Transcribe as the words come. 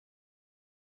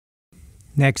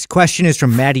Next question is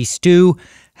from Maddie Stew.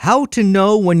 How to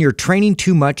know when you're training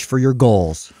too much for your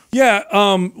goals? Yeah,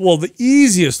 well, the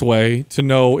easiest way to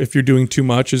know if you're doing too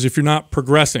much is if you're not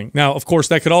progressing. Now, of course,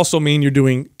 that could also mean you're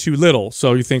doing too little.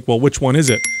 So you think, well, which one is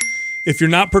it? If you're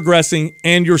not progressing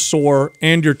and you're sore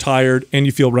and you're tired and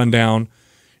you feel run down,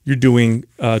 you're doing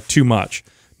too much.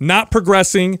 Not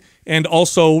progressing and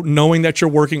also knowing that you're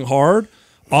working hard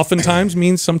oftentimes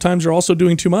means sometimes you're also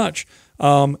doing too much.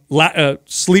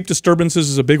 Sleep disturbances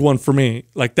is a big one for me.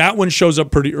 Like that one shows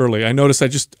up pretty early. I notice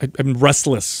I'm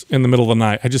restless in the middle of the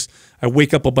night. I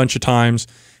wake up a bunch of times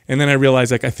and then I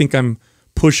realize like I think I'm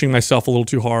pushing myself a little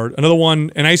too hard. Another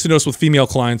one, and I used to notice with female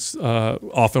clients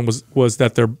often was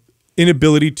that their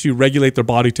inability to regulate their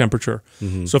body temperature.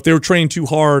 So if they were training too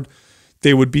hard,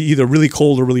 they would be either really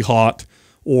cold or really hot,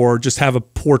 or just have a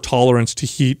poor tolerance to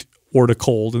heat or to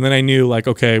cold. And then I knew like,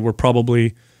 okay, we're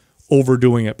probably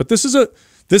overdoing it. But this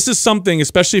is something,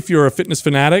 especially if you're a fitness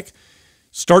fanatic,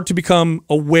 start to become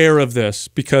aware of this,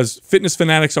 because fitness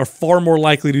fanatics are far more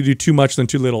likely to do too much than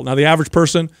too little. Now, the average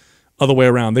person, other way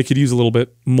around, they could use a little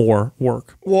bit more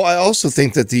work. Well, I also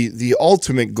think that the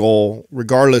ultimate goal,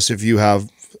 regardless if you have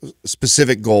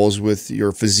specific goals with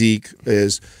your physique,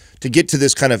 is to get to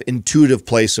this kind of intuitive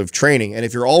place of training. And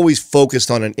if you're always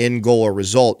focused on an end goal or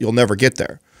result, you'll never get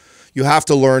there. You have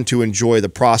to learn to enjoy the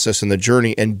process and the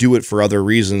journey and do it for other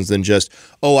reasons than just,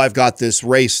 oh, I've got this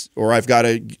race, or I've got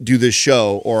to do this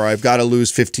show, or I've got to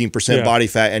lose 15% body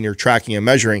fat, and you're tracking and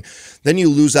measuring. Then you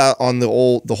lose out on the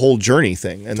whole journey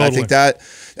thing. And I think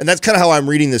that's kind of how I'm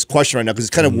reading this question right now, because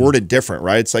it's kind of worded different,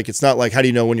 right? It's like, it's not like, how do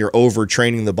you know when you're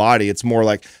overtraining the body? It's more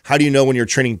like, how do you know when you're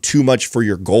training too much for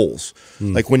your goals?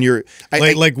 Like when you're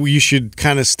like you should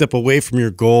kind of step away from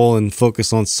your goal and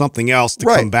focus on something else to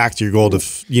come back to your goal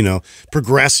to,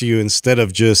 progress you, instead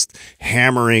of just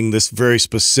hammering this very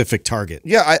specific target.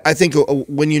 Yeah, I think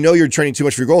when you know you're training too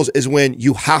much for your goals is when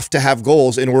you have to have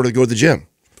goals in order to go to the gym.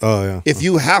 Oh, yeah. If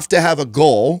you have to have a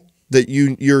goal that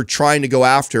you're trying to go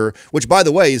after, which, by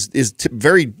the way, is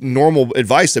very normal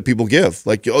advice that people give.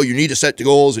 Like, oh, you need to set the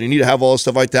goals and you need to have all this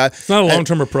stuff like that. It's not a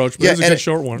long-term approach, but it's a good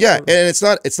short one. Yeah, and it's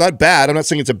not bad. I'm not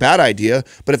saying it's a bad idea,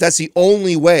 but if that's the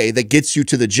only way that gets you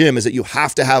to the gym, is that you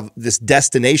have to have this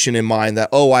destination in mind that,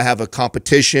 oh, I have a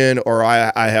competition, or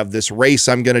I have this race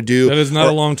I'm going to do. That is not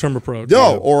a long-term approach.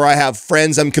 No, or I have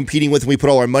friends I'm competing with and we put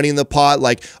all our money in the pot.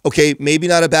 Like, okay, maybe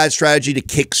not a bad strategy to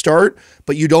kickstart,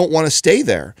 but you don't want to stay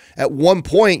there. At one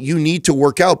point, you need to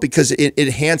work out because it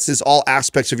enhances all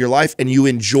aspects of your life and you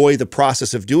enjoy the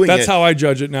process of doing it. That's how I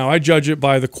judge it now. I judge it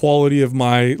by the quality of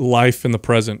my life in the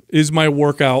present. Is my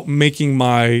workout making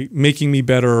me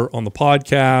better on the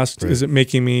podcast? Right. Is it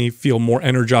making me feel more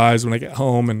energized when I get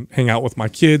home and hang out with my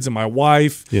kids and my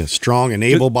wife? Yeah, strong and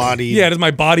able-bodied. Yeah, does my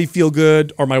body feel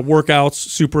good? Are my workouts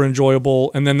super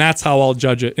enjoyable? And then that's how I'll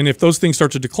judge it. And if those things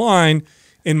start to decline,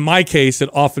 in my case, it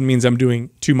often means I'm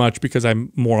doing too much because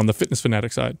I'm more on the fitness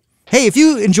fanatic side. Hey, if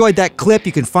you enjoyed that clip,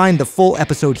 you can find the full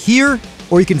episode here,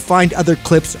 or you can find other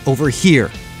clips over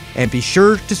here. And be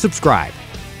sure to subscribe.